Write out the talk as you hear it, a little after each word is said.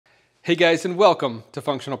Hey guys, and welcome to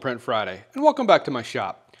Functional Print Friday, and welcome back to my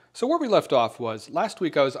shop. So where we left off was, last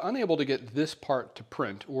week I was unable to get this part to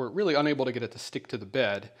print, or really unable to get it to stick to the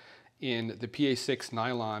bed in the PA6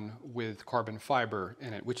 nylon with carbon fiber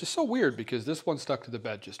in it, which is so weird because this one stuck to the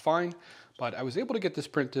bed just fine, but I was able to get this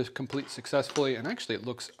print to complete successfully, and actually it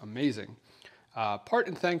looks amazing. Part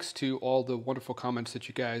in thanks to all the wonderful comments that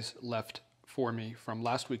you guys left for me from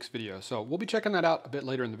last week's video. So we'll be checking that out a bit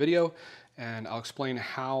later in the video, and I'll explain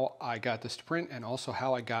how I got this to print and also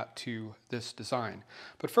how I got to this design.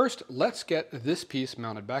 But first, let's get this piece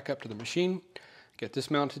mounted back up to the machine, get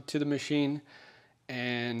this mounted to the machine,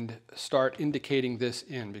 and start indicating this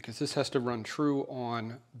in, because this has to run true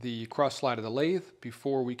on the cross slide of the lathe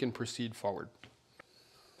before we can proceed forward.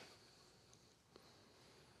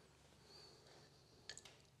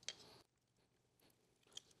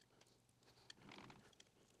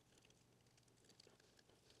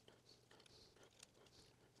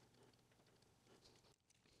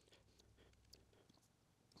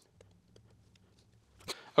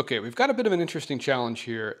 Okay, we've got a bit of an interesting challenge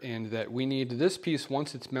here in that we need this piece,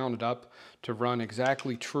 once it's mounted up, to run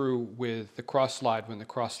exactly true with the cross slide when the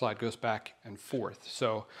cross slide goes back and forth.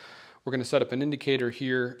 So we're going to set up an indicator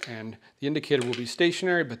here, and the indicator will be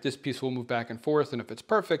stationary, but this piece will move back and forth, and if it's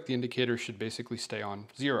perfect, the indicator should basically stay on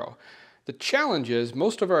 0. The challenge is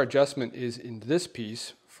most of our adjustment is in this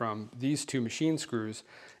piece from these two machine screws,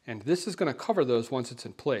 and this is going to cover those once it's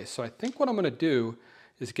in place. So I think what I'm going to do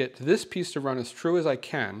is get this piece to run as true as I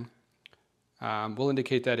can. We'll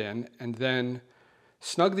indicate that in, and then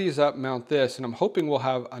snug these up, mount this, and I'm hoping we'll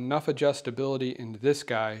have enough adjustability in this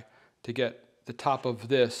guy to get the top of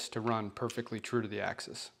this to run perfectly true to the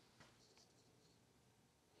axis.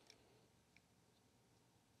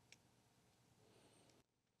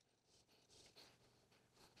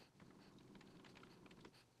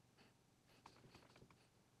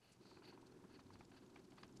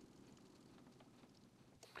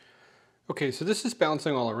 Okay, so this is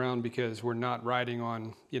bouncing all around because we're not riding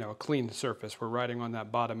on, a clean surface. We're riding on that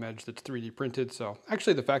bottom edge that's 3D printed. So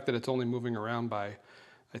actually the fact that it's only moving around by,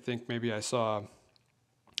 I think maybe I saw,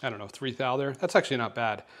 3 thou there, that's actually not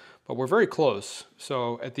bad. But we're very close.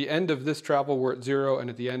 So at the end of this travel, we're at 0, and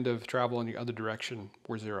at the end of travel in the other direction,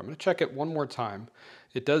 we're 0. I'm going to check it one more time.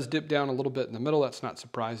 It does dip down a little bit in the middle. That's not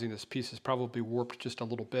surprising. This piece is probably warped just a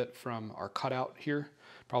little bit from our cutout here.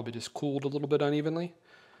 Probably just cooled a little bit unevenly.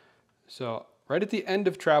 So right at the end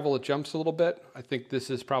of travel, it jumps a little bit. I think this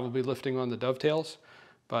is probably lifting on the dovetails.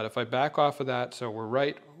 But if I back off of that, so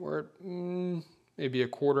we're maybe a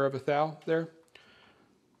quarter of a thou there.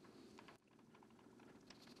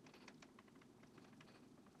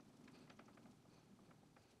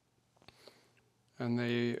 And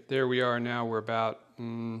there we are now. We're about,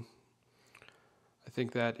 I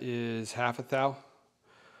think that is half a thou.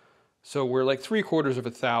 So we're like 3/4 of a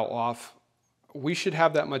thou off. We should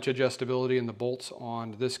have that much adjustability in the bolts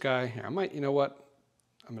on this guy. Here, I might, you know what?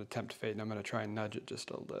 I'm going to tempt fate, and I'm going to try and nudge it just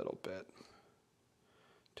a little bit.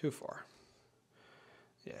 Too far.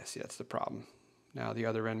 Yeah, see, that's the problem. Now the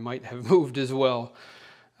other end might have moved as well.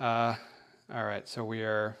 All right, so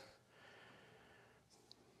I'm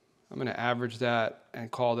going to average that and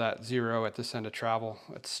call that 0 at this end of travel.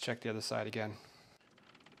 Let's check the other side again.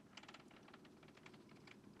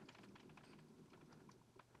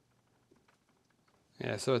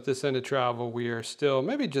 Yeah, so at this end of travel, we are still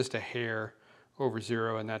maybe just a hair over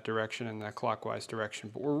 0 in that direction, in that clockwise direction,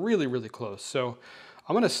 but we're really, really close. So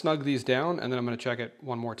I'm going to snug these down, and then I'm going to check it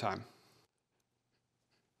one more time.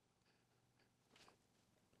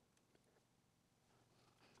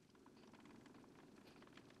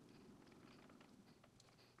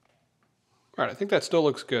 All right, I think that still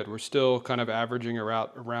looks good. We're still kind of averaging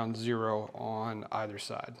around 0 on either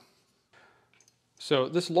side. So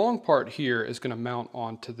this long part here is going to mount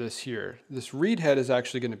onto this here. This reed head is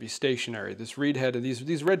actually going to be stationary. This reed head,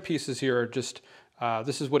 these red pieces here are just,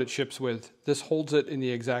 this is what it ships with. This holds it in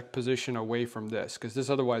the exact position away from this, because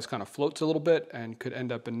this otherwise kind of floats a little bit and could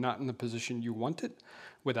end up not in the position you want it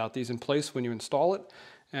without these in place when you install it.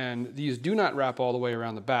 And these do not wrap all the way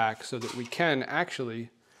around the back, so that we can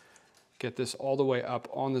actually get this all the way up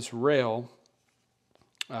on this rail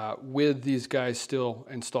with these guys still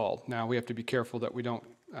installed. Now we have to be careful that we don't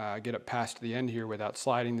get it past the end here without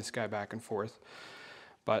sliding this guy back and forth.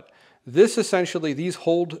 But this essentially, these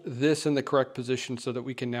hold this in the correct position so that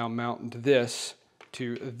we can now mount this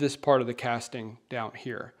to this part of the casting down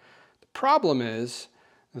here. The problem is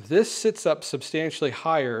this sits up substantially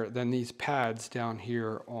higher than these pads down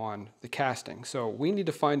here on the casting. So we need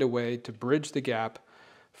to find a way to bridge the gap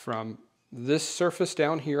from this surface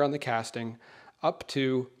down here on the casting up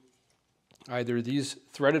to either these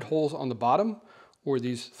threaded holes on the bottom or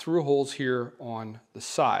these through holes here on the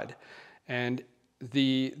side. And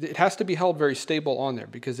it has to be held very stable on there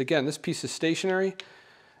because, again, this piece is stationary.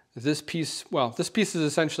 This piece is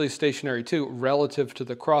essentially stationary too relative to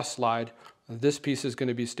the cross slide. This piece is going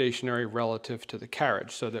to be stationary relative to the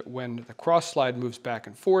carriage, so that when the cross slide moves back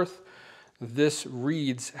and forth, this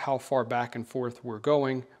reads how far back and forth we're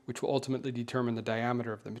going, which will ultimately determine the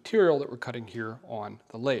diameter of the material that we're cutting here on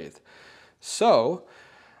the lathe. So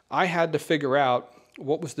I had to figure out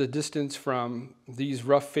what was the distance from these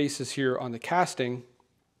rough faces here on the casting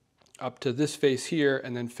up to this face here,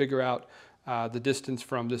 and then figure out the distance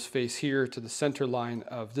from this face here to the center line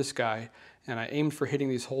of this guy. And I aimed for hitting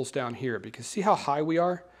these holes down here because see how high we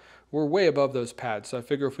are? We're way above those pads. So I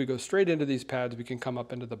figure if we go straight into these pads, we can come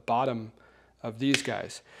up into the bottom of these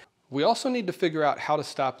guys. We also need to figure out how to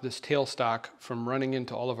stop this tailstock from running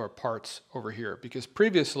into all of our parts over here, because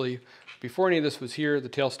previously, before any of this was here, the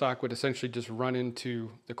tailstock would essentially just run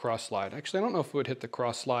into the cross slide. Actually, I don't know if it would hit the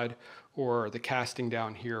cross slide or the casting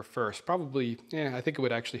down here first. Probably, I think it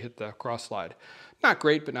would actually hit the cross slide. Not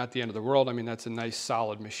great, but not the end of the world. I mean, that's a nice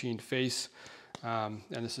solid machined face, and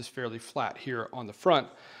this is fairly flat here on the front.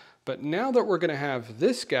 But now that we're going to have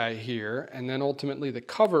this guy here and then ultimately the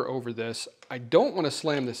cover over this, I don't want to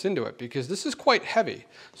slam this into it because this is quite heavy.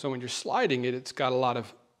 So when you're sliding it, it's got a lot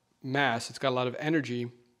of mass, it's got a lot of energy.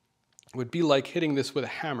 It would be like hitting this with a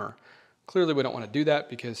hammer. Clearly we don't want to do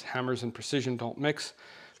that because hammers and precision don't mix.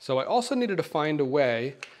 So I also needed to find a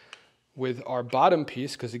way with our bottom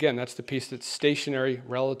piece, because again, that's the piece that's stationary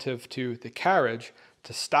relative to the carriage,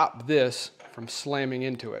 to stop this from slamming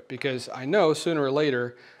into it. Because I know sooner or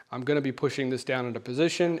later, I'm going to be pushing this down into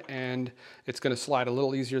position and it's going to slide a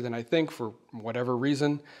little easier than I think for whatever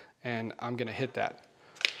reason, and I'm going to hit that.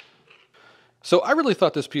 So I really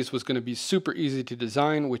thought this piece was going to be super easy to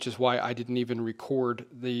design, which is why I didn't even record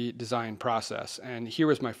the design process. And here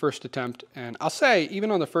was my first attempt, and I'll say,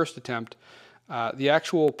 even on the first attempt, the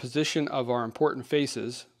actual position of our important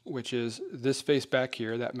faces, which is this face back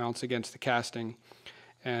here that mounts against the casting,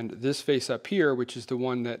 and this face up here, which is the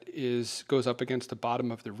one that goes up against the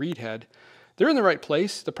bottom of the reed head, they're in the right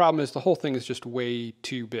place. The problem is the whole thing is just way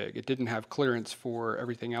too big. It didn't have clearance for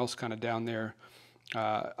everything else kind of down there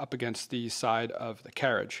up against the side of the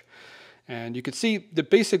carriage. And you can see the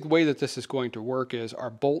basic way that this is going to work is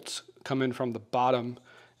our bolts come in from the bottom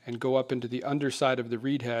and go up into the underside of the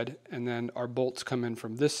reed head, and then our bolts come in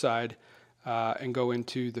from this side and go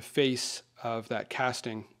into the face of that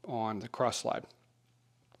casting on the cross slide.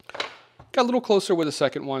 Got a little closer with the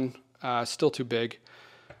second one, still too big.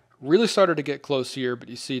 Really started to get close here, but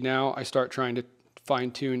you see now I start trying to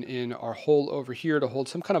fine tune in our hole over here to hold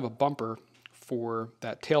some kind of a bumper for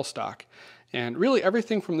that tailstock. And really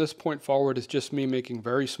everything from this point forward is just me making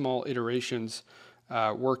very small iterations,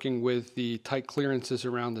 working with the tight clearances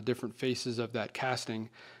around the different faces of that casting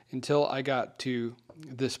until I got to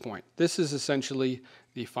this point. This is essentially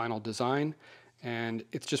the final design, and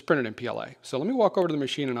it's just printed in PLA. So let me walk over to the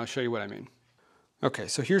machine and I'll show you what I mean. Okay,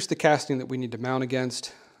 so here's the casting that we need to mount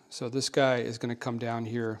against. So this guy is going to come down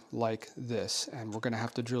here like this, and we're going to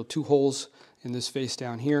have to drill 2 holes in this face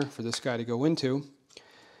down here for this guy to go into.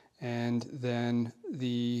 And then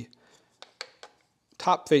the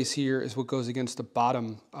top face here is what goes against the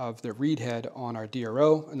bottom of the reed head on our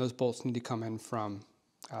DRO, and those bolts need to come in from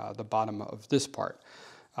the bottom of this part.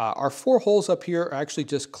 Our 4 holes up here are actually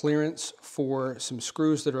just clearance for some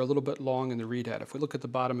screws that are a little bit long in the reed head. If we look at the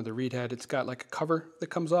bottom of the reed head, it's got like a cover that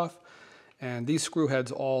comes off, and these screw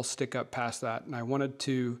heads all stick up past that. And I wanted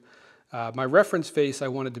to, my reference face, I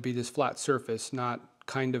wanted to be this flat surface, not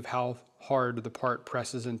kind of how hard the part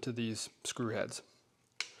presses into these screw heads.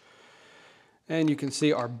 And you can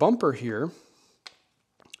see our bumper here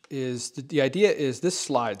is, the idea is this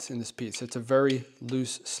slides in this piece. It's a very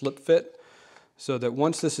loose slip fit, so that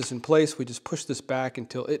once this is in place, we just push this back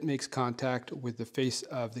until it makes contact with the face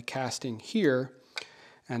of the casting here,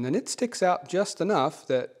 and then it sticks out just enough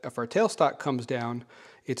that if our tailstock comes down,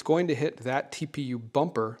 it's going to hit that TPU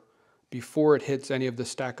bumper before it hits any of the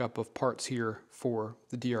stack up of parts here for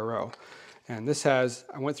the DRO. And this has,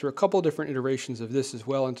 I went through a couple different iterations of this as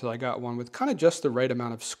well until I got one with kind of just the right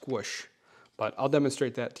amount of squish. But I'll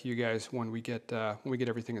demonstrate that to you guys when we get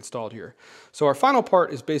everything installed here. So our final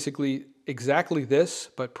part is basically exactly this,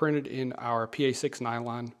 but printed in our PA6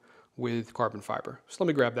 nylon with carbon fiber. So let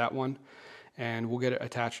me grab that one, and we'll get it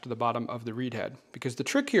attached to the bottom of the reed head. Because the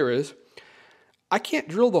trick here is, I can't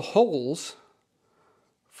drill the holes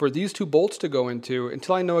for these 2 bolts to go into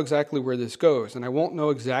until I know exactly where this goes. And I won't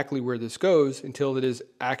know exactly where this goes until it is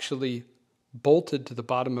actually bolted to the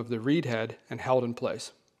bottom of the reed head and held in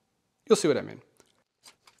place. You'll see what I mean.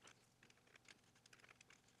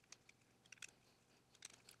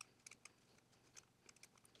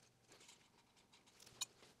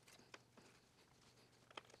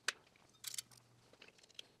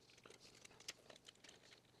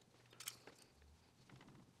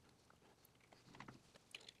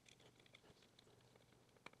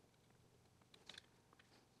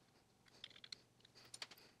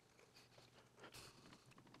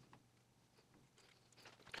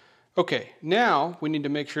 Okay, now we need to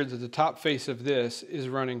make sure that the top face of this is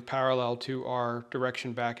running parallel to our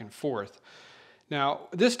direction back and forth. Now,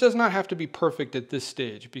 this does not have to be perfect at this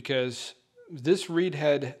stage because this reed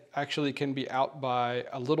head actually can be out by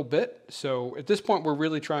a little bit. So at this point, we're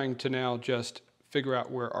really trying to now just figure out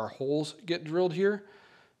where our holes get drilled here.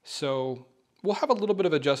 So we'll have a little bit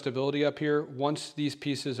of adjustability up here. Once these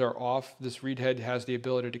pieces are off, this reed head has the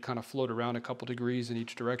ability to kind of float around a couple degrees in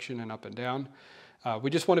each direction and up and down.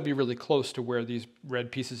 We just want to be really close to where these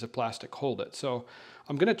red pieces of plastic hold it. So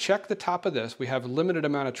I'm going to check the top of this. We have a limited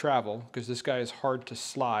amount of travel because this guy is hard to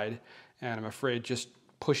slide, and I'm afraid just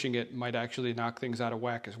pushing it might actually knock things out of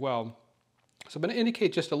whack as well. So I'm going to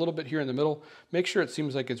indicate just a little bit here in the middle, make sure it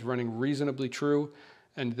seems like it's running reasonably true,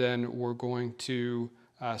 and then we're going to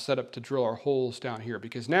set up to drill our holes down here,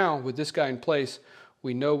 because now with this guy in place,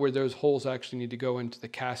 we know where those holes actually need to go into the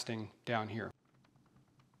casting down here.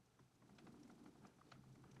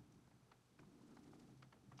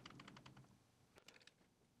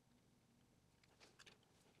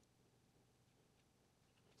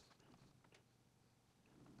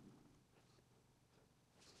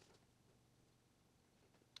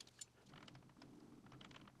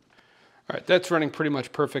 All right, that's running pretty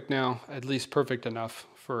much perfect now, at least perfect enough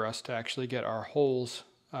for us to actually get our holes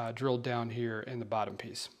drilled down here in the bottom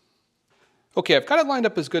piece. Okay, I've got it lined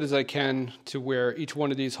up as good as I can to where each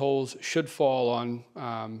one of these holes should fall on,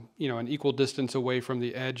 an equal distance away from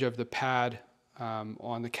the edge of the pad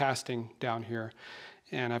on the casting down here.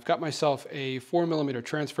 And I've got myself a 4mm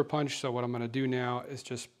transfer punch, so what I'm going to do now is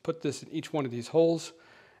just put this in each one of these holes,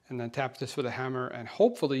 and then tap this with a hammer and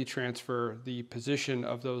hopefully transfer the position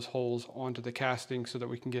of those holes onto the casting so that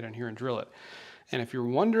we can get in here and drill it. And if you're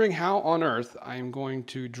wondering how on earth I'm going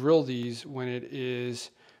to drill these when it is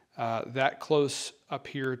that close up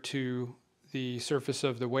here to the surface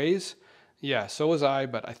of the ways, yeah, so was I,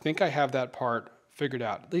 but I think I have that part figured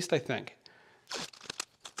out, at least I think.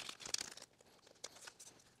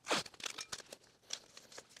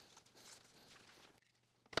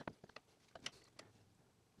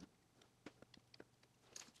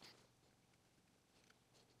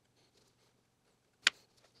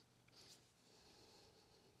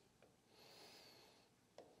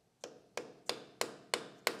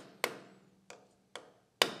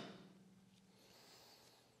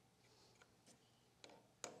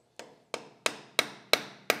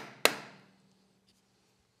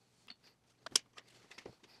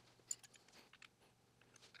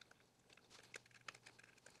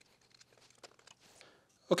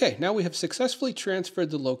 Okay, now we have successfully transferred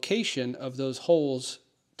the location of those holes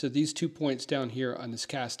to these 2 points down here on this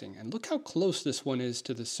casting. And look how close this one is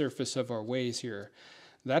to the surface of our ways here.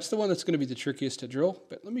 That's the one that's going to be the trickiest to drill,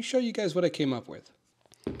 but let me show you guys what I came up with.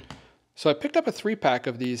 So I picked up a 3-pack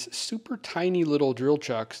of these super tiny little drill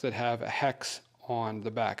chucks that have a hex on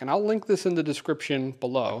the back. And I'll link this in the description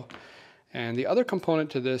below. And the other component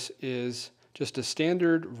to this is just a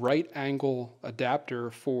standard right angle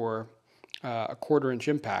adapter for a 1/4-inch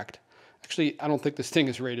impact. Actually, I don't think this thing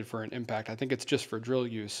is rated for an impact. I think it's just for drill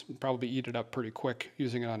use. Probably eat it up pretty quick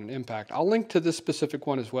using it on an impact. I'll link to this specific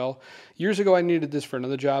one as well. Years ago, I needed this for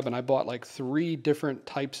another job, and I bought like 3 different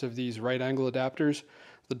types of these right angle adapters.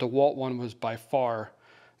 The DeWalt one was by far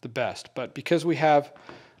the best. But because we have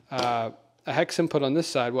a hex input on this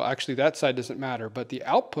side, well, actually that side doesn't matter, but the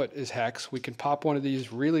output is hex. We can pop one of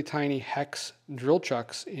these really tiny hex drill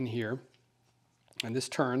chucks in here. And this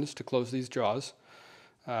turns to close these jaws.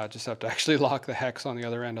 Just have to actually lock the hex on the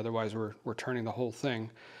other end, otherwise we're turning the whole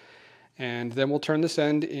thing. And then we'll turn this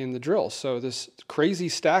end in the drill. So this crazy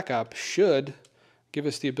stack up should give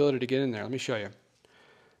us the ability to get in there. Let me show you.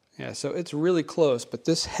 Yeah, so it's really close, but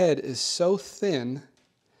this head is so thin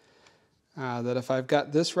that if I've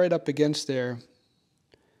got this right up against there,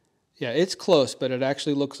 yeah, it's close, but it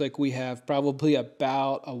actually looks like we have probably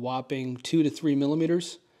about a whopping 2 to 3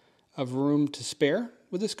 millimeters of room to spare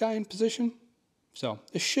with this guy in position. So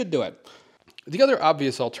this should do it. The other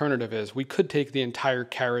obvious alternative is we could take the entire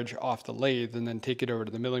carriage off the lathe and then take it over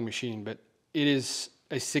to the milling machine, but it is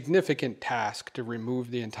a significant task to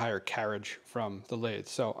remove the entire carriage from the lathe.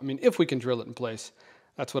 So, I mean, if we can drill it in place,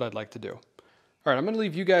 that's what I'd like to do. All right, I'm going to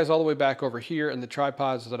leave you guys all the way back over here in the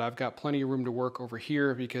tripod so that I've got plenty of room to work over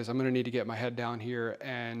here, because I'm going to need to get my head down here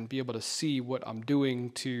and be able to see what I'm doing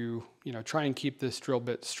to, try and keep this drill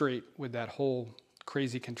bit straight with that whole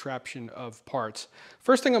crazy contraption of parts.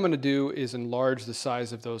 First thing I'm going to do is enlarge the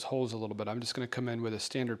size of those holes a little bit. I'm just going to come in with a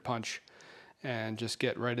standard punch and just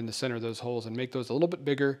get right in the center of those holes and make those a little bit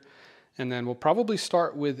bigger. And then we'll probably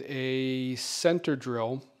start with a center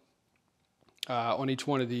drill on each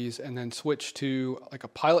one of these, and then switch to like a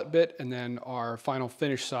pilot bit, and then our final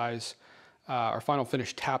finish size, our final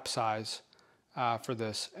finish tap size for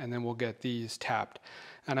this, and then we'll get these tapped.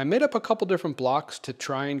 And I made up a couple different blocks to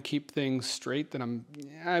try and keep things straight that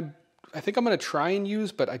I think I'm going to try and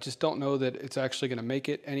use, but I just don't know that it's actually going to make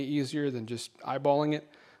it any easier than just eyeballing it,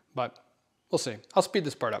 but we'll see. I'll speed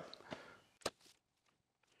this part up.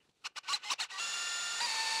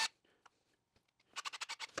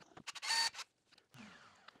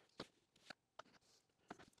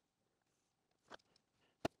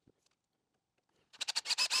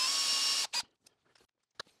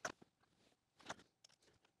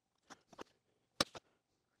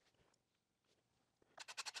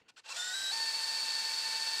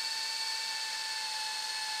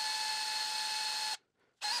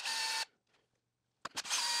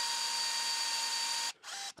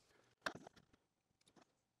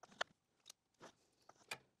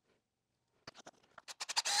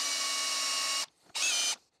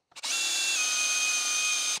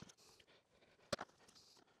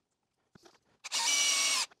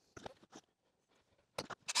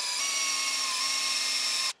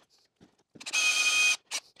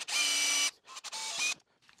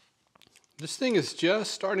 This thing is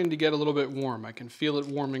just starting to get a little bit warm. I can feel it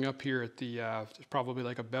warming up here at the, there's probably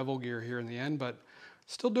like a bevel gear here in the end, but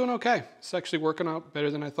still doing okay. It's actually working out better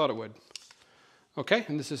than I thought it would. Okay,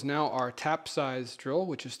 and this is now our tap size drill,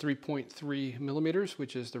 which is 3.3 millimeters,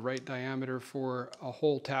 which is the right diameter for a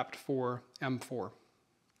hole tapped for M4.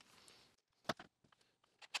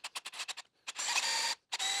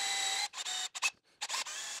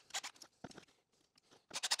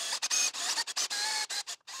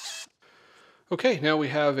 Okay, now we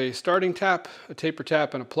have a starting tap, a taper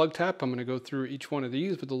tap, and a plug tap. I'm going to go through each one of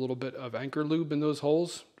these with a little bit of anchor lube in those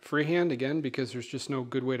holes. Freehand, again, because there's just no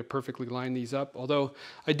good way to perfectly line these up. Although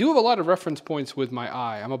I do have a lot of reference points with my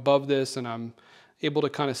eye. I'm above this, and I'm able to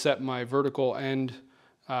kind of set my vertical and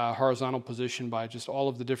horizontal position by just all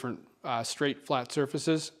of the different straight, flat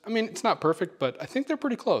surfaces. I mean, it's not perfect, but I think they're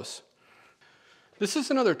pretty close. This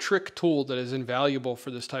is another trick tool that is invaluable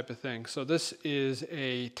for this type of thing. So this is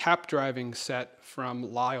a tap driving set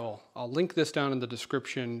from Lyle. I'll link this down in the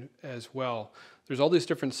description as well. There's all these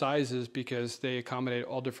different sizes because they accommodate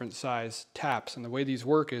all different size taps. And the way these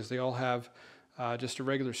work is they all have just a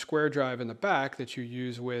regular square drive in the back that you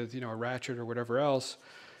use with, a ratchet or whatever else.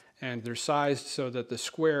 And they're sized so that the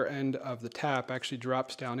square end of the tap actually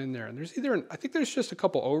drops down in there. And there's I think there's just a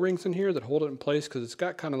couple O-rings in here that hold it in place because it's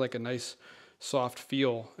got kind of like a nice soft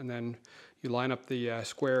feel, and then you line up the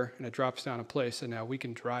square and it drops down in place, and now we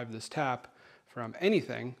can drive this tap from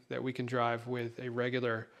anything that we can drive with a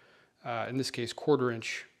regular, in this case, 1/4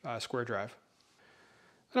 inch square drive.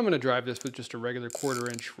 And I'm going to drive this with just a regular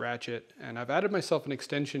 1/4 inch ratchet, and I've added myself an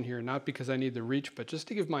extension here, not because I need the reach, but just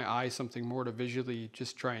to give my eye something more to visually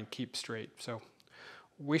just try and keep straight. So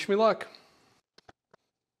wish me luck.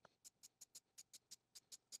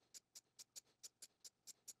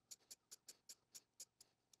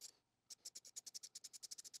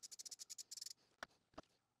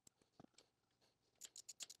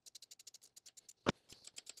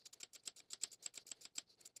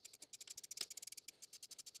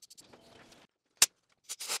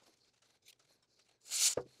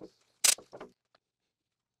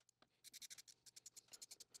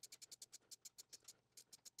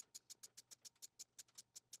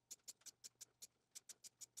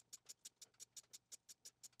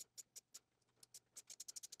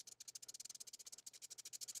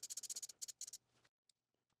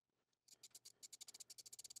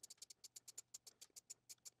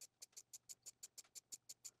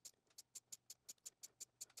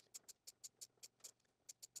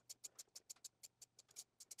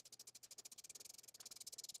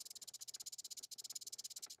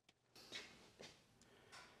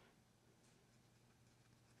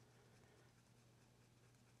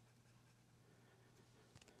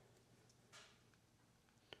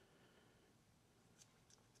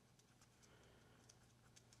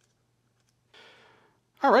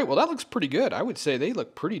 All right, well that looks pretty good. I would say they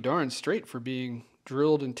look pretty darn straight for being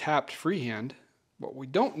drilled and tapped freehand. What we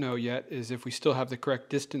don't know yet is if we still have the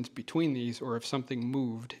correct distance between these or if something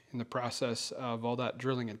moved in the process of all that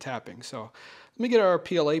drilling and tapping. So let me get our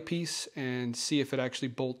PLA piece and see if it actually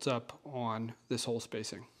bolts up on this hole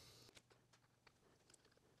spacing.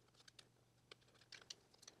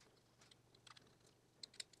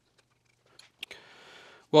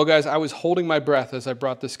 Well, guys, I was holding my breath as I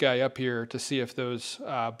brought this guy up here to see if those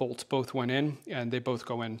bolts both went in, and they both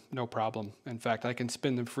go in, no problem. In fact, I can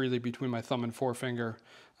spin them freely between my thumb and forefinger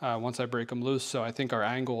once I break them loose. So I think our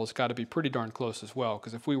angle has got to be pretty darn close as well.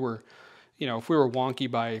 Because if we were, if we were wonky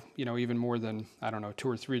by, even more than, I don't know, 2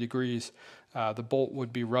 or 3 degrees, the bolt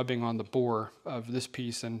would be rubbing on the bore of this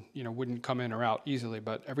piece and, wouldn't come in or out easily.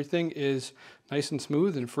 But everything is nice and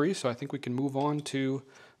smooth and free, so I think we can move on to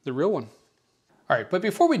the real one. All right, but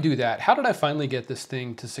before we do that, how did I finally get this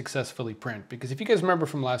thing to successfully print? Because if you guys remember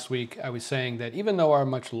from last week, I was saying that even though our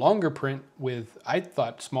much longer print with, I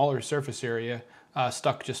thought, smaller surface area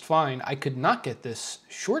stuck just fine, I could not get this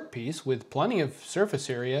short piece with plenty of surface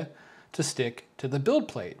area to stick to the build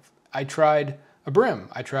plate. I tried a brim,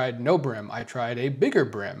 I tried no brim, I tried a bigger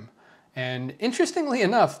brim. And interestingly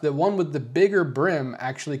enough, the one with the bigger brim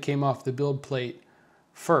actually came off the build plate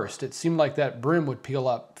first. It seemed like that brim would peel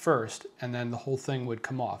up first and then the whole thing would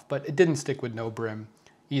come off, but it didn't stick with no brim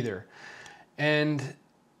either. And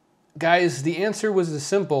guys, the answer was as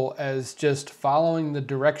simple as just following the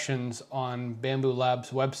directions on Bamboo Labs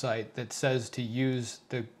website that says to use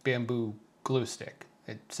the bamboo glue stick.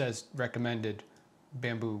 It says recommended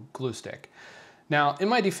bamboo glue stick. Now, in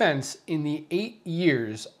my defense, in the 8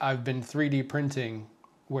 years I've been 3D printing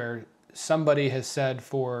where somebody has said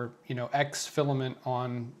for, X filament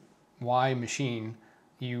on Y machine,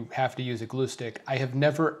 you have to use a glue stick. I have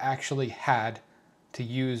never actually had to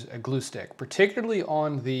use a glue stick, particularly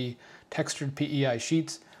on the textured PEI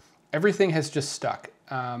sheets. Everything has just stuck.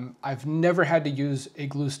 I've never had to use a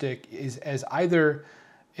glue stick as either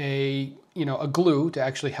a glue to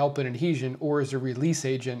actually help an adhesion or as a release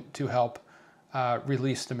agent to help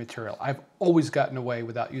release the material. I've always gotten away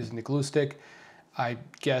without using the glue stick. I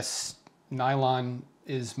guess nylon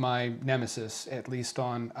is my nemesis, at least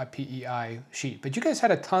on a PEI sheet. But you guys had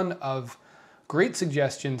a ton of great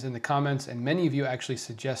suggestions in the comments, and many of you actually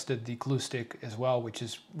suggested the glue stick as well, which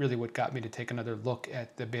is really what got me to take another look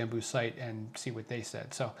at the Bamboo site and see what they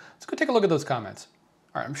said. So let's go take a look at those comments.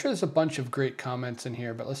 All right, I'm sure there's a bunch of great comments in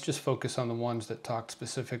here, but let's just focus on the ones that talked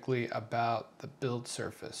specifically about the build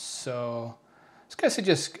surface. So this guy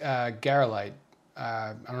suggests Garolite.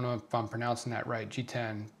 I don't know if I'm pronouncing that right,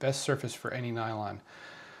 G10, best surface for any nylon.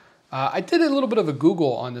 I did a little bit of a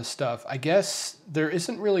Google on this stuff. I guess there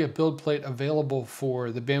isn't really a build plate available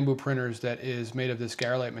for the Bamboo printers that is made of this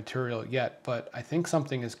Garolite material yet, but I think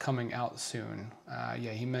something is coming out soon.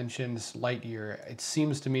 Yeah, he mentions Lightyear. It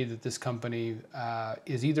seems to me that this company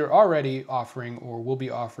is either already offering or will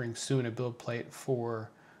be offering soon a build plate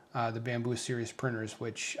for the Bamboo series printers,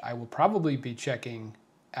 which I will probably be checking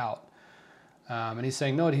out. And he's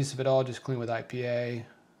saying no adhesive at all, just clean with IPA.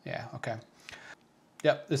 Yeah, okay.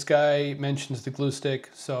 Yep, this guy mentions the glue stick,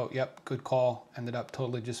 so yep, good call. Ended up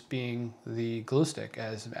totally just being the glue stick,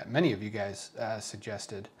 as many of you guys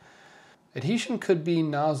suggested. Adhesion could be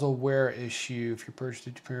nozzle wear issue if you purchased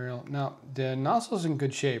the material. No, the nozzle's in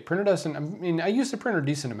good shape. Printer doesn't, I mean, I use the printer a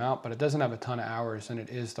decent amount, but it doesn't have a ton of hours, and it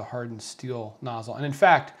is the hardened steel nozzle. And in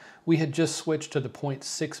fact, we had just switched to the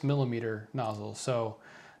 0.6 millimeter nozzle, so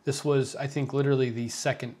this was, I think, literally the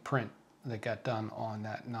second print that got done on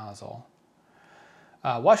that nozzle.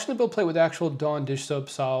 Washing the build plate with actual Dawn dish soap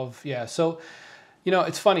solve. Yeah, so,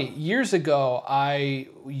 it's funny. Years ago, I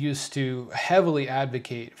used to heavily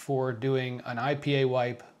advocate for doing an IPA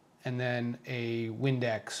wipe and then a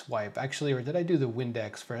Windex wipe. Actually, or did I do the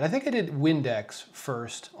Windex first? I think I did Windex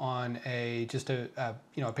first on just a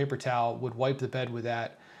paper towel, would wipe the bed with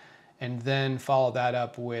that, and then follow that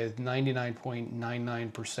up with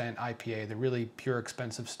 99.99% IPA, the really pure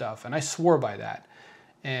expensive stuff. And I swore by that.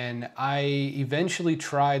 And I eventually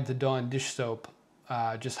tried the Dawn dish soap,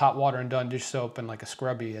 just hot water and Dawn dish soap and like a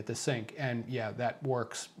scrubby at the sink. And yeah, that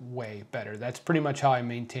works way better. That's pretty much how I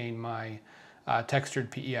maintain my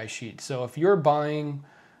textured PEI sheet. So if you're buying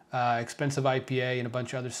expensive IPA and a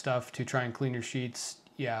bunch of other stuff to try and clean your sheets,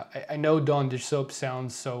 yeah, I know Dawn dish soap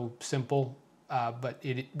sounds so simple, but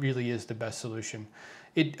it really is the best solution.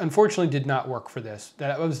 It unfortunately did not work for this.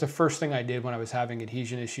 That was the first thing I did when I was having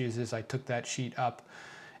adhesion issues, is I took that sheet up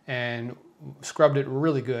and scrubbed it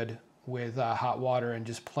really good with hot water and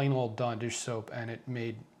just plain old Dawn dish soap, and it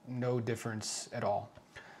made no difference at all.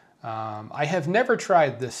 I have never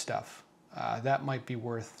tried this stuff. That might be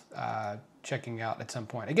worth checking out at some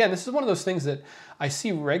point. Again, this is one of those things that I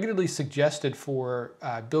see regularly suggested for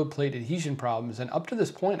build plate adhesion problems, and up to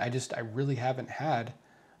this point, I really haven't had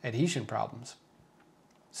adhesion problems.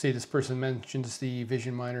 See, this person mentions the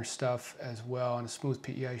Vision Miner stuff as well on a smooth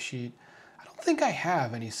PEI sheet. I don't think I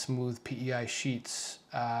have any smooth PEI sheets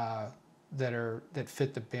that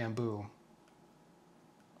fit the bamboo.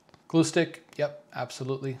 Glue stick, yep,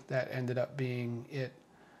 absolutely. That ended up being it.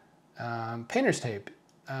 Painter's tape.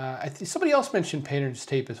 I think somebody else mentioned painter's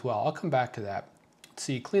tape as well. I'll come back to that. Let's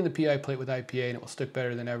see, clean the PEI plate with IPA and it will stick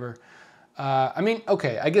better than ever. I mean,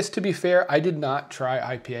 okay, I guess to be fair, I did not try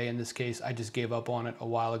IPA in this case. I just gave up on it a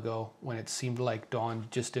while ago when it seemed like Dawn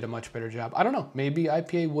just did a much better job. I don't know, maybe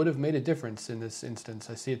IPA would have made a difference in this instance.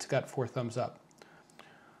 I see it's got 4 thumbs up.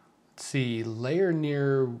 Let's see, layer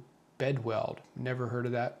near bed weld. Never heard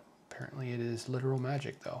of that. Apparently it is literal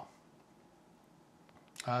magic though.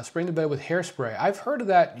 Spraying the bed with hairspray. I've heard of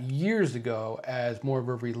that years ago as more of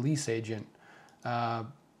a release agent.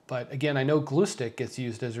 But again, I know glue stick gets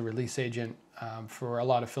used as a release agent for a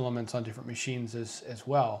lot of filaments on different machines as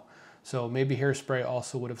well. So maybe hairspray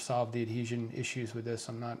also would have solved the adhesion issues with this.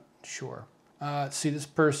 I'm not sure. See, this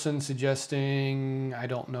person suggesting, I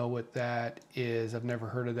don't know what that is. I've never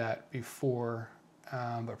heard of that before.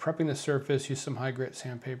 But prepping the surface, use some high grit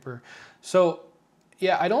sandpaper. So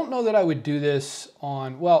yeah, I don't know that I would do this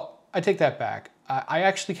on, well, I take that back. I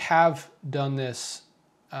actually have done this,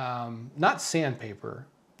 not sandpaper,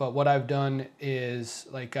 but what I've done is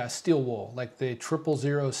like steel wool, like the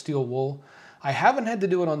 000 steel wool. I haven't had to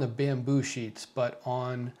do it on the bamboo sheets, but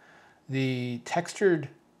on the textured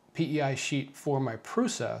PEI sheet for my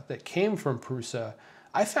Prusa that came from Prusa,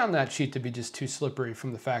 I found that sheet to be just too slippery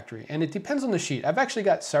from the factory. And it depends on the sheet. I've actually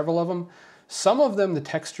got several of them. Some of them, the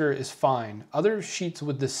texture is fine. Other sheets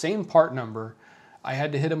with the same part number, I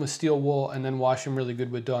had to hit them with steel wool and then wash them really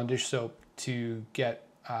good with Dawn dish soap to get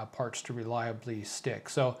parts to reliably stick.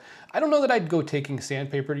 So I don't know that I'd go taking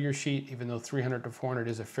sandpaper to your sheet, even though 300 to 400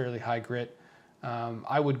 is a fairly high grit.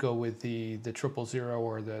 I would go with the 000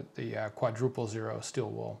 or the 400 steel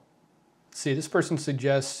wool. See, this person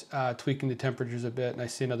suggests tweaking the temperatures a bit, and I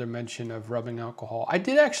see another mention of rubbing alcohol. I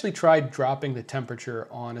did actually try dropping the temperature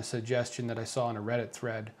on a suggestion that I saw on a Reddit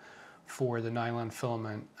thread for the nylon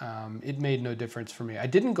filament. It made no difference for me. I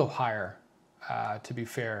didn't go higher, to be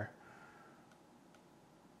fair.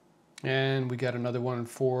 And we got another one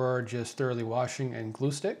for just thoroughly washing and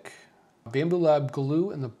glue stick. Bamboo Lab glue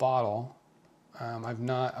in the bottle. I'm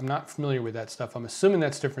not familiar with that stuff. I'm assuming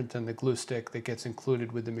that's different than the glue stick that gets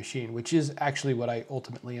included with the machine, which is actually what I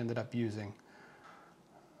ultimately ended up using.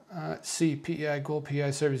 See, PEI, gold PEI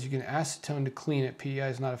service, you can acetone to clean it. PEI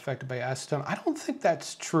is not affected by acetone. I don't think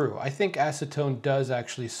that's true. I think acetone does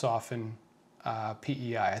actually soften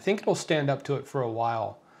PEI. I think it'll stand up to it for a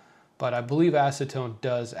while, but I believe acetone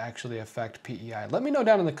does actually affect PEI. Let me know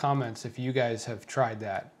down in the comments if you guys have tried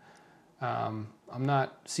that. I'm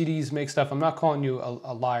not, CDs make stuff, I'm not calling you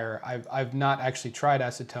a liar. I've not actually tried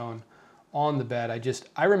acetone on the bed.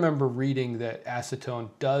 I remember reading that acetone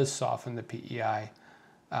does soften the PEI.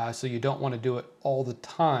 So you don't want to do it all the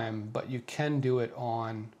time, but you can do it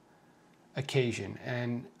on occasion.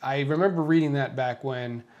 And I remember reading that back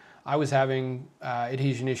when I was having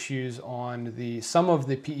adhesion issues on some of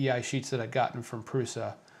the PEI sheets that I'd gotten from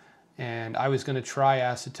Prusa. And I was going to try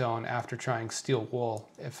acetone after trying steel wool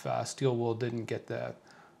if steel wool didn't get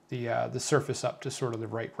the surface up to sort of the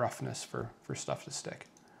right roughness for stuff to stick.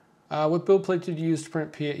 What build plate did you use to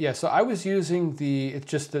print PEI? Yeah, so I was using it's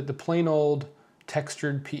just the plain old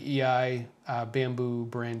textured PEI bamboo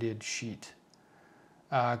branded sheet.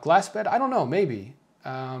 Glass bed, I don't know, maybe.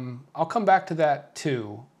 I'll come back to that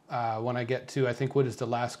too when I get to, I think, what is the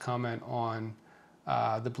last comment on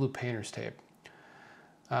the blue painter's tape.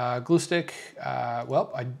 Glue stick,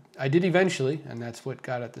 well, I did eventually, and that's what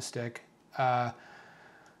got at the stick.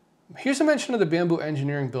 Here's a mention of the bamboo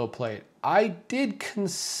engineering build plate. I did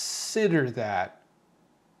consider that,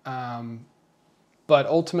 but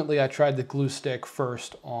ultimately I tried the glue stick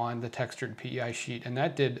first on the textured PEI sheet, and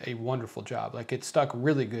that did a wonderful job. Like, it stuck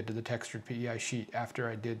really good to the textured PEI sheet after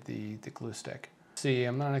I did the glue stick. See,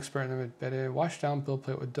 I'm not an expert in the wash down build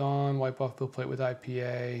plate with Dawn, wipe off build plate with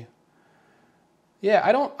IPA. Yeah,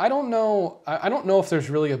 I don't know if there's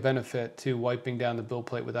really a benefit to wiping down the build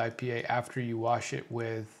plate with IPA after you wash it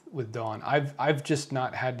with Dawn. I've just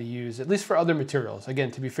not had to use, at least for other materials.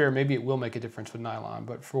 Again, to be fair, maybe it will make a difference with nylon,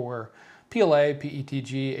 but for PLA,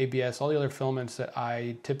 PETG, ABS, all the other filaments that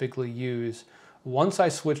I typically use, once I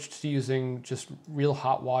switched to using just real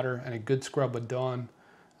hot water and a good scrub with Dawn,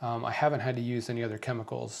 I haven't had to use any other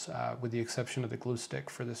chemicals with the exception of the glue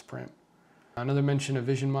stick for this print. Another mention of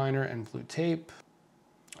vision miner and blue tape.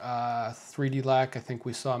 3D lac, I think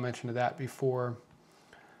we saw a mention of that before.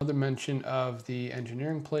 Another mention of the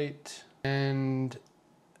engineering plate. And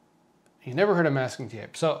you never heard of masking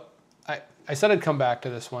tape. So I said I'd come back to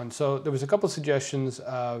this one. So there was a couple suggestions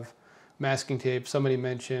of masking tape. Somebody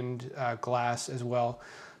mentioned glass as well.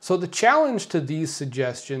 So the challenge to these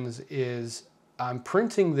suggestions is I'm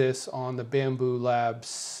printing this on the Bambu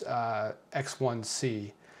Labs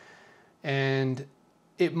X1C. And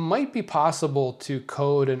it might be possible to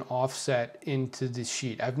code an offset into the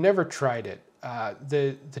sheet. I've never tried it.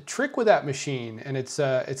 The trick with that machine, and it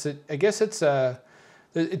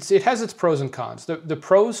has its pros and cons. The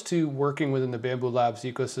pros to working within the Bambu Labs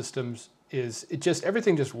ecosystems is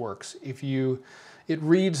everything just works. It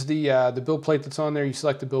reads the build plate that's on there. You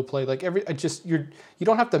select the build plate. Like you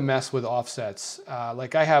don't have to mess with offsets.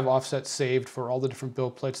 Like I have offsets saved for all the different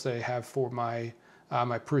build plates that I have for my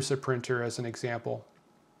my Prusa printer as an example.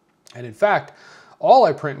 And in fact, all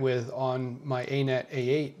I print with on my ANET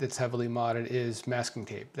A8 that's heavily modded is masking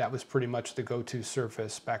tape. That was pretty much the go-to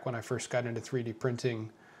surface back when I first got into 3D printing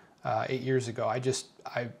 8 years ago.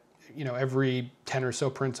 You know, every 10 or so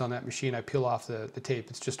prints on that machine, I peel off the tape.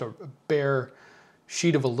 It's just a bare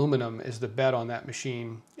sheet of aluminum is the bed on that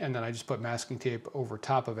machine, and then I just put masking tape over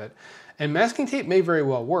top of it. And masking tape may very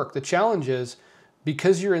well work. The challenge is,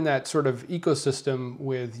 because you're in that sort of ecosystem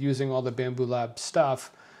with using all the Bambu Lab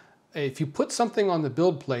stuff, if you put something on the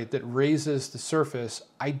build plate that raises the surface,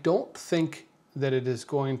 I don't think that it is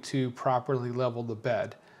going to properly level the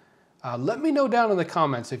bed. Let me know down in the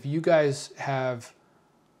comments if you guys have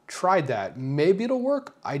tried that. Maybe it'll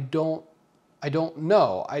work. I don't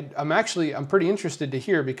know. I'm pretty interested to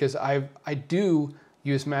hear, because I do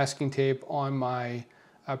use masking tape on my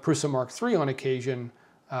Prusa Mark III on occasion.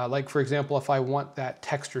 Like for example, if I want that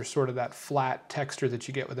texture, sort of that flat texture that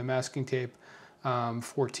you get with the masking tape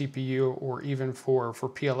for TPU or even for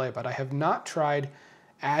PLA, but I have not tried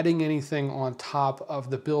adding anything on top of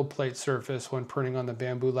the build plate surface when printing on the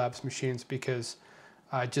Bambu Labs machines, because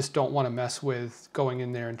I just don't want to mess with going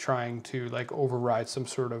in there and trying to like override some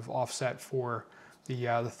sort of offset for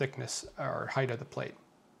the thickness or height of the plate.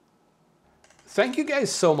 Thank you guys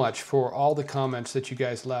so much for all the comments that you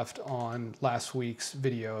guys left on last week's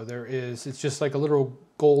video. It's just like a little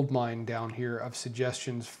gold mine down here of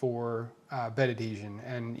suggestions for bed adhesion.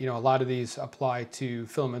 And you know, a lot of these apply to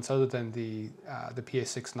filaments other than the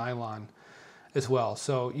PA6 nylon as well.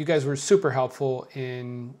 So you guys were super helpful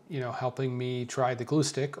in, you know, helping me try the glue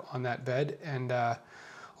stick on that bed. And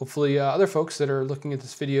hopefully other folks that are looking at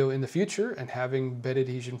this video in the future and having bed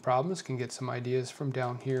adhesion problems can get some ideas from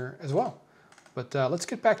down here as well. But let's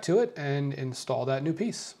get back to it and install that new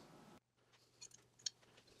piece.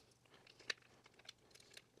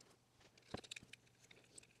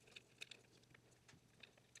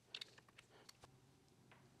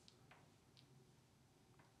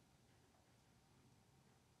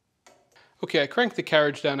 Okay, I cranked the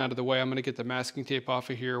carriage down out of the way. I'm going to get the masking tape off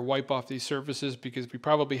of here, wipe off these surfaces because we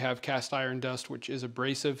probably have cast iron dust, which is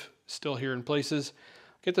abrasive still here in places.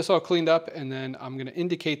 Get this all cleaned up, and then I'm going to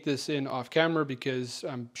indicate this in off camera because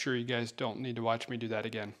I'm sure you guys don't need to watch me do that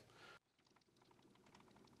again.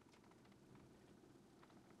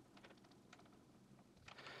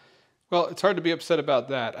 Well, it's hard to be upset about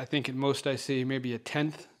that. I think at most I see maybe a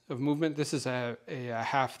tenth of movement. This is a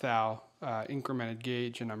half thou incremented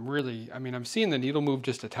gauge, and I'm seeing the needle move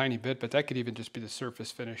just a tiny bit, but that could even just be the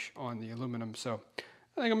surface finish on the aluminum. So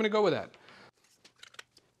I think I'm going to go with that.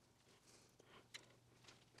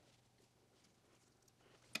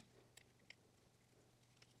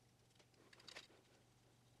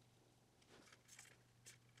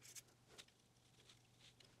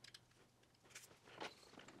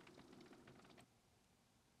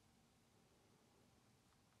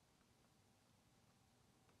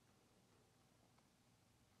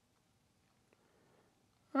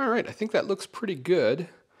 All right, I think that looks pretty good.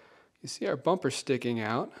 You see our bumper sticking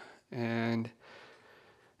out, and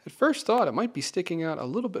at first thought it might be sticking out a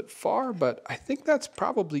little bit far, but I think that's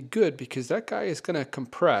probably good because that guy is going to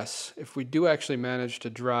compress if we do actually manage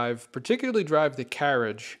to particularly drive the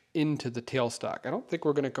carriage into the tailstock. I don't think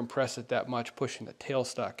we're going to compress it that much pushing the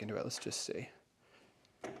tailstock into it. Let's just see.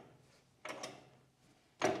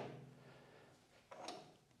 Yeah,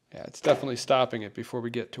 it's definitely stopping it before we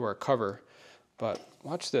get to our cover. But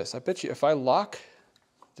watch this. I bet you if I lock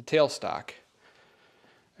the tailstock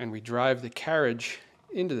and we drive the carriage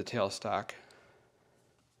into the tailstock,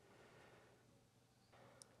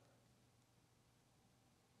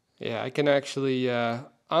 yeah, I can actually,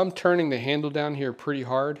 I'm turning the handle down here pretty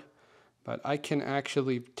hard, but I can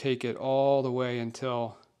actually take it all the way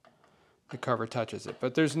until the cover touches it.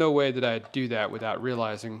 But there's no way that I'd do that without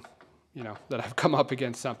realizing, you know, that I've come up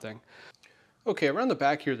against something. Okay, around the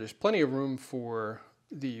back here, there's plenty of room for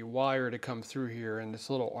the wire to come through here and this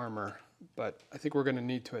little armor, but I think we're going to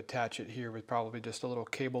need to attach it here with probably just a little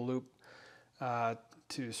cable loop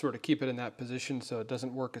to sort of keep it in that position so it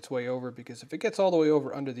doesn't work its way over, because if it gets all the way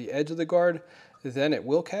over under the edge of the guard, then it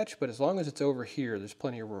will catch, but as long as it's over here, there's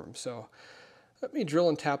plenty of room. So let me drill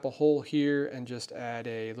and tap a hole here and just add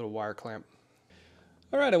a little wire clamp.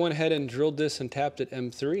 All right, I went ahead and drilled this and tapped it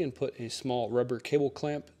M3 and put a small rubber cable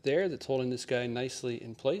clamp there that's holding this guy nicely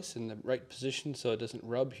in place in the right position so it doesn't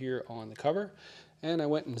rub here on the cover. And I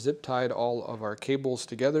went and zip tied all of our cables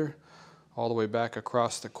together all the way back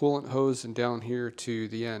across the coolant hose and down here to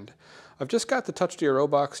the end. I've just got the touchdro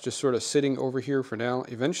box just sort of sitting over here for now.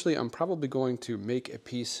 Eventually I'm probably going to make a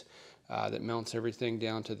piece that mounts everything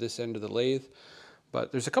down to this end of the lathe.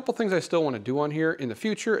 But there's a couple things I still want to do on here in the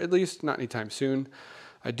future, at least, not anytime soon.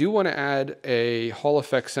 I do want to add a Hall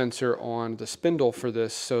effect sensor on the spindle for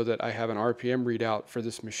this so that I have an RPM readout for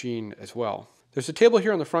this machine as well. There's a table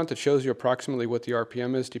here on the front that shows you approximately what the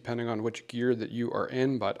RPM is depending on which gear that you are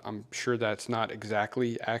in, but I'm sure that's not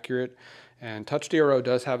exactly accurate. And touchdro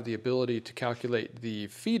does have the ability to calculate the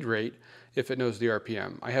feed rate if it knows the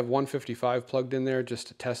RPM. I have 155 plugged in there just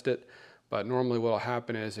to test it, but normally what will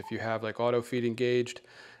happen is if you have like auto feed engaged,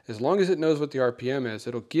 as long as it knows what the RPM is,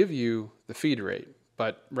 it'll give you the feed rate.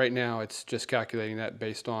 But right now it's just calculating that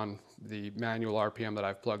based on the manual RPM that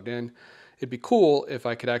I've plugged in. It'd be cool if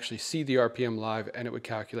I could actually see the RPM live and it would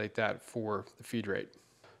calculate that for the feed rate.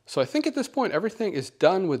 So I think at this point everything is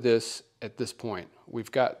done with this at this point. We've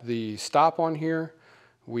got the stop on here.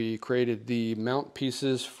 We created the mount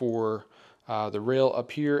pieces for the rail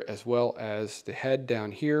up here as well as the head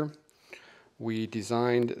down here. We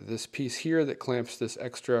designed this piece here that clamps this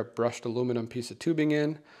extra brushed aluminum piece of tubing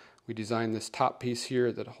in. We designed this top piece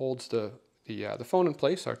here that holds the phone in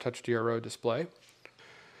place, our touchdro display.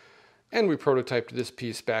 And we prototyped this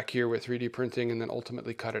piece back here with 3D printing and then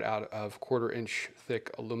ultimately cut it out of 1/4 inch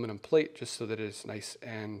thick aluminum plate just so that it is nice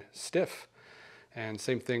and stiff. And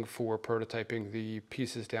same thing for prototyping the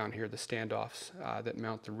pieces down here, the standoffs that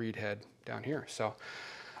mount the reed head down here. So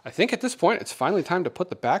I think at this point it's finally time to put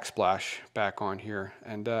the backsplash back on here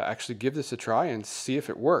and actually give this a try and see if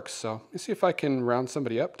it works. So let me see if I can round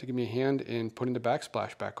somebody up to give me a hand in putting the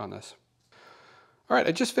backsplash back on this. All right,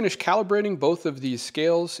 I just finished calibrating both of these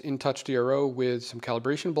scales in touchdro with some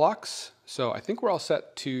calibration blocks. So I think we're all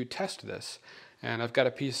set to test this. And I've got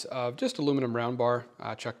a piece of just aluminum round bar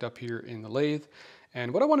chucked up here in the lathe.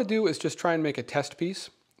 And what I want to do is just try and make a test piece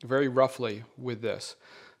very roughly with this.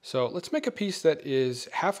 So let's make a piece that is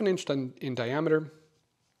 1/2 inch in diameter.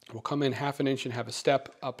 We'll come in 1/2 inch and have a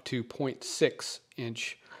step up to 0.6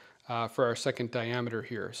 inch for our second diameter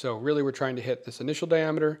here. So really we're trying to hit this initial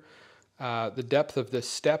diameter, the depth of this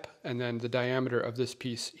step, and then the diameter of this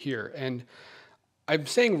piece here. And I'm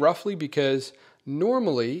saying roughly because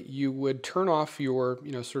normally you would turn off your,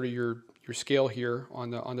 sort of your scale here on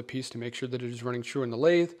the piece to make sure that it is running true in the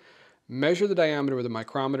lathe. Measure the diameter with a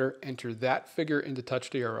micrometer, enter that figure into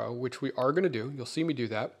touchdro, which we are going to do. You'll see me do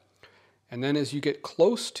that. And then as you get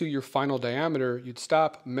close to your final diameter, you'd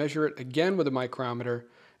stop, measure it again with a micrometer,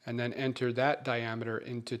 and then enter that diameter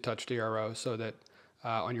into touchdro so that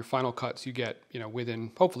on your final cuts you get,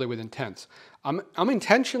 hopefully within tenths. I'm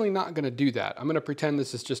intentionally not going to do that. I'm going to pretend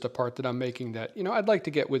this is just a part that I'm making that, I'd like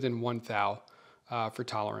to get within 1 thou for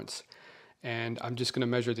tolerance. And I'm just going to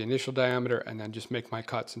measure the initial diameter and then just make my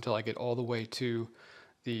cuts until I get all the way to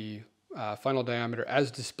the final diameter as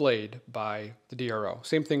displayed by the DRO.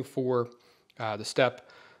 Same thing for the step.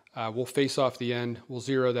 We'll face off the end, we'll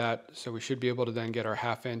zero that, so we should be able to then get our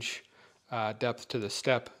 1/2 inch depth to the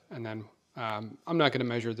step. And then I'm not going to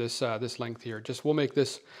measure this length here. Just we'll make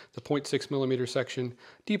this the 0.6 millimeter section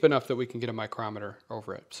deep enough that we can get a micrometer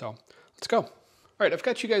over it. So let's go. All right, I've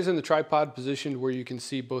got you guys in the tripod positioned where you can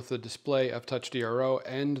see both the display of touchdro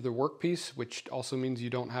and the workpiece, which also means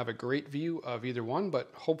you don't have a great view of either one,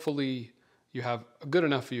 but hopefully you have a good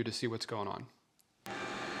enough view to see what's going on.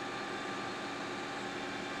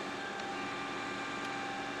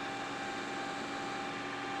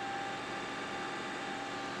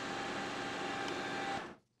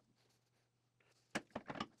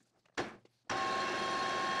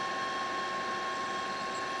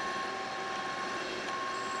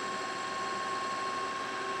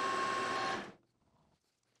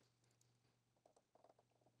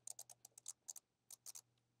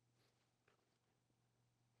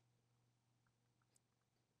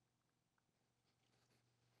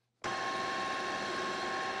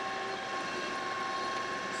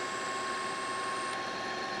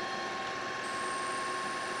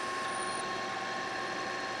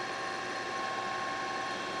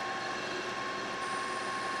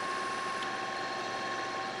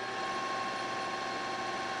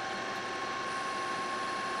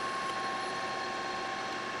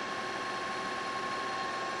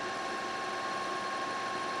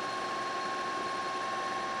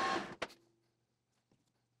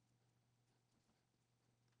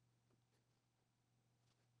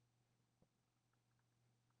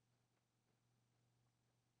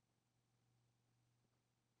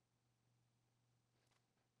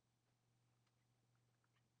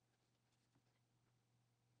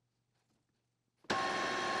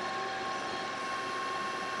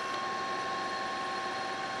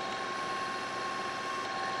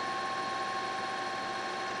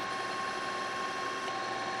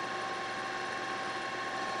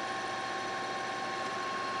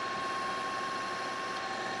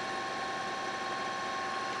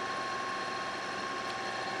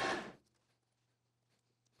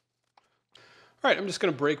 All right, I'm just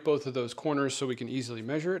gonna break both of those corners so we can easily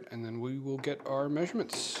measure it, and then we will get our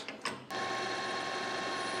measurements.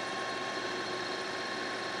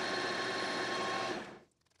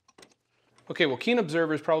 Okay, well, keen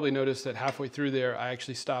observers probably noticed that halfway through there, I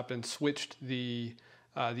actually stopped and switched the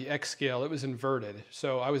X scale. It was inverted.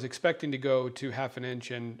 So I was expecting to go to 1/2 inch,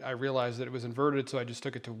 and I realized that it was inverted, so I just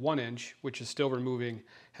took it to 1 inch, which is still removing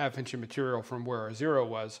 1/2 inch of material from where our 0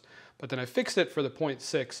 was. But then I fixed it for the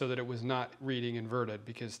 0.6 so that it was not reading inverted,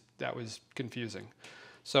 because that was confusing.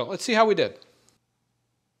 So let's see how we did.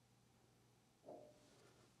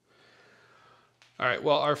 All right,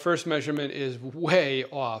 well, our first measurement is way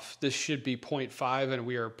off. This should be 0.5, and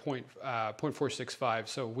we are 0.465.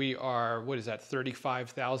 So we are, what is that,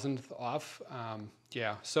 35,000th off?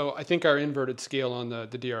 Yeah, so I think our inverted scale on the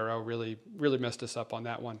DRO really messed us up on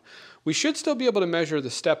that one. We should still be able to measure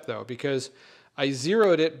the step, though, because I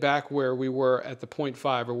zeroed it back where we were at the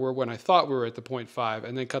 0.5, or where when I thought we were at the 0.5,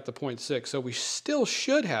 and then cut the 0.6. So we still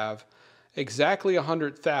should have exactly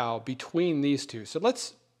 100 thou between these two. So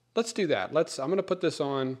let's do that. I'm going to put this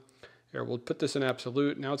on here. We'll put this in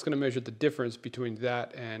absolute. Now it's going to measure the difference between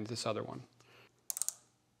that and this other one.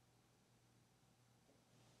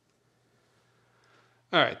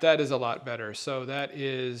 All right, that is a lot better. So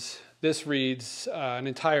this reads an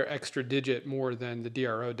entire extra digit more than the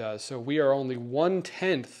DRO does. So we are only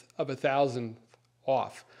 1/10 of a thousandth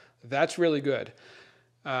off. That's really good.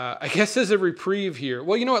 I guess as a reprieve here,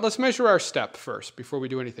 well, you know what? Let's measure our step first before we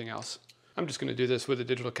do anything else. I'm just going to do this with a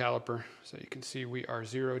digital caliper so you can see we are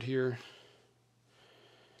zeroed here.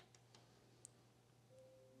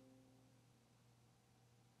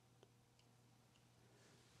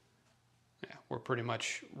 Yeah, we're pretty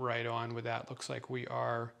much right on with that. Looks like we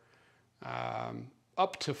are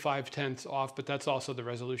up to 5/10 off, but that's also the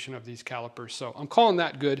resolution of these calipers. So I'm calling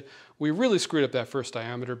that good. We really screwed up that first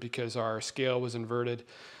diameter because our scale was inverted.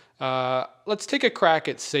 Let's take a crack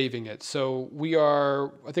at saving it. So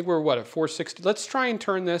I think we're what, at 460? Let's try and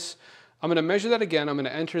turn this. I'm going to measure that again. I'm going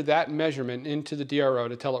to enter that measurement into the DRO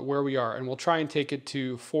to tell it where we are, and we'll try and take it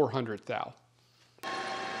to 400 thou.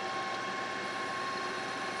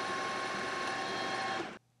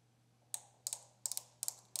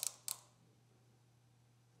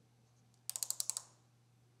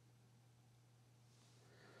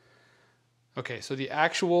 Okay, so the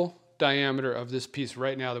actual diameter of this piece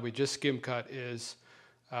right now that we just skim cut is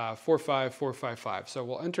 45455. So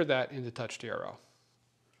we'll enter that into touchdro.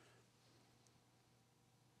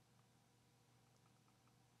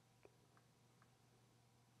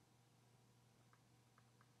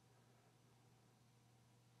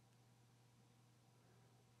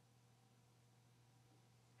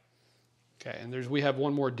 Okay, and we have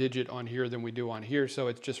one more digit on here than we do on here, so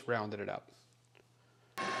it's just rounded it up.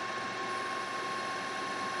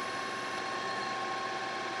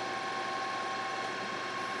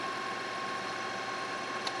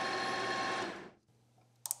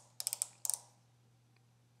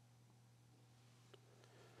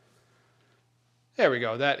 There we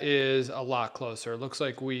go. That is a lot closer. It looks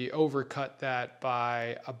like we overcut that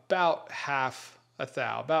by about 1/2 a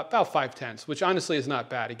thou, about 5/10, which honestly is not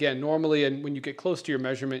bad. Again, normally, and when you get close to your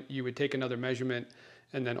measurement, you would take another measurement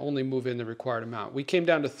and then only move in the required amount. We came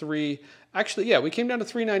down to 3. Actually, yeah, we came down to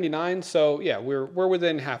 399. So yeah, we're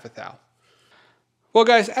within 1/2 a thou. Well,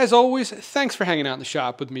 guys, as always, thanks for hanging out in the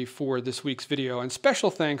shop with me for this week's video, and special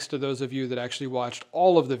thanks to those of you that actually watched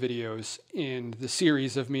all of the videos in the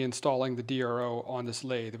series of me installing the DRO on this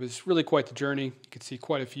lathe. It was really quite the journey. You could see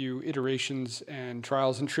quite a few iterations and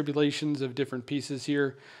trials and tribulations of different pieces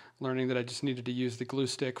here, learning that I just needed to use the glue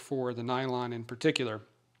stick for the nylon in particular.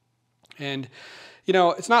 And you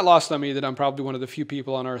know, it's not lost on me that I'm probably one of the few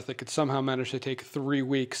people on earth that could somehow manage to take 3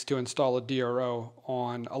 weeks to install a DRO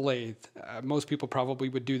on a lathe. Most people probably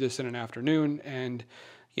would do this in an afternoon, and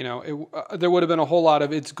you know, there would have been a whole lot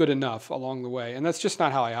of it's good enough along the way, and that's just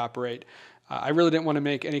not how I operate. I really didn't want to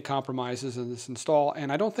make any compromises in this install,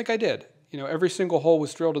 and I don't think I did. You know, every single hole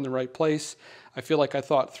was drilled in the right place. I feel like I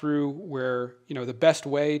thought through where, you know, the best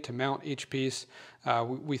way to mount each piece.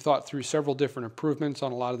 We thought through several different improvements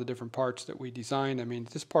on a lot of the different parts that we designed. I mean,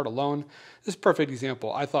 this part alone, this is a perfect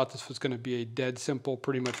example. I thought this was going to be a dead simple,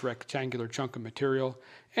 pretty much rectangular chunk of material,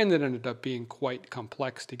 and it ended up being quite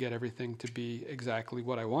complex to get everything to be exactly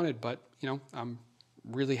what I wanted. But, you know, I'm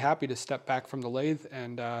really happy to step back from the lathe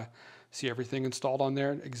and see everything installed on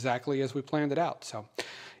there exactly as we planned it out. So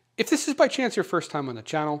if this is by chance your first time on the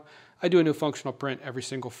channel, I do a new functional print every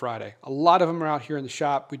single Friday. A lot of them are out here in the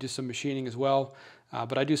shop. We do some machining as well,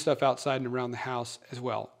 but I do stuff outside and around the house as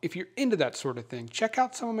well. If you're into that sort of thing, check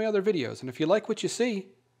out some of my other videos. And if you like what you see,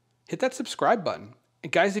 hit that subscribe button.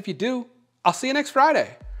 And guys, if you do, I'll see you next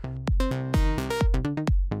Friday.